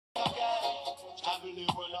believe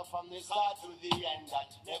we're love from the start to the end.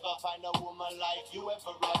 That never find a woman like you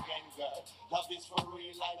ever again, girl. Love is for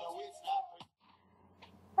real, I know it's not.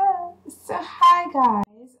 So hi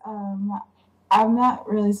guys. I'm not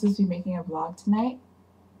really supposed to be making a vlog tonight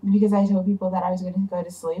because I told people that I was going to go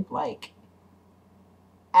to sleep like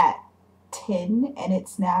at 10 and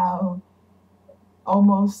it's now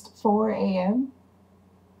almost 4 a.m.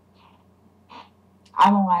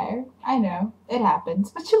 I'm a liar. I know. It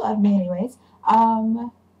happens. But you love me anyways. I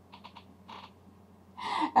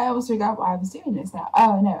almost forgot why I was doing this now.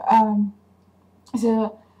 Oh no.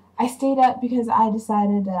 So I stayed up because I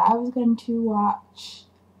decided that I was going to watch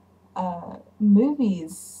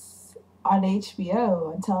movies on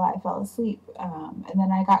HBO until I fell asleep. And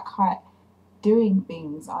then I got caught doing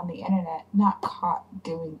things on the internet. Not caught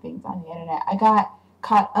doing things on the internet. I got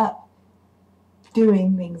caught up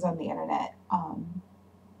doing things on the internet.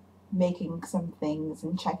 Making some things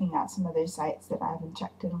and checking out some other sites that I haven't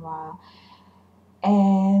checked in a while.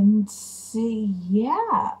 And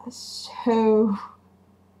yeah, so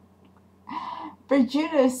for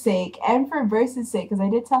Juno's sake and for Verse's sake, because I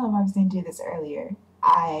did tell him I was going to do this earlier,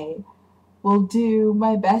 I will do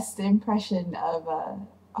my best impression of a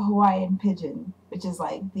Hawaiian Pidgin, which is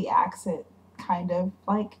like the accent kind of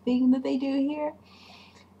like thing that they do here.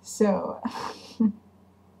 So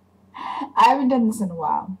I haven't done this in a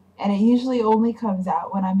while, and it usually only comes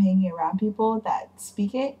out when I'm hanging around people that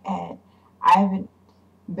speak it, and I haven't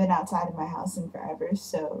been outside of my house in forever,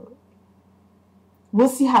 so we'll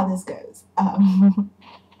see how this goes.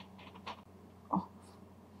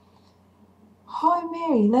 Hi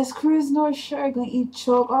Mary, let's cruise North Shore, gonna eat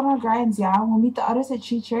choke on our grinds, yeah? We'll meet the others at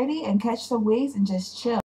 3:30 and catch some waves and just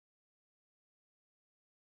chill.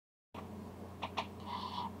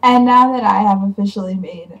 And now that I have officially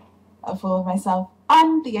made a fool of myself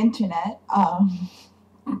on the internet, I'm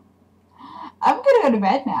gonna go to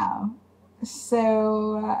bed now.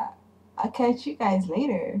 So I'll catch you guys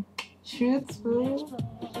later. Truthful.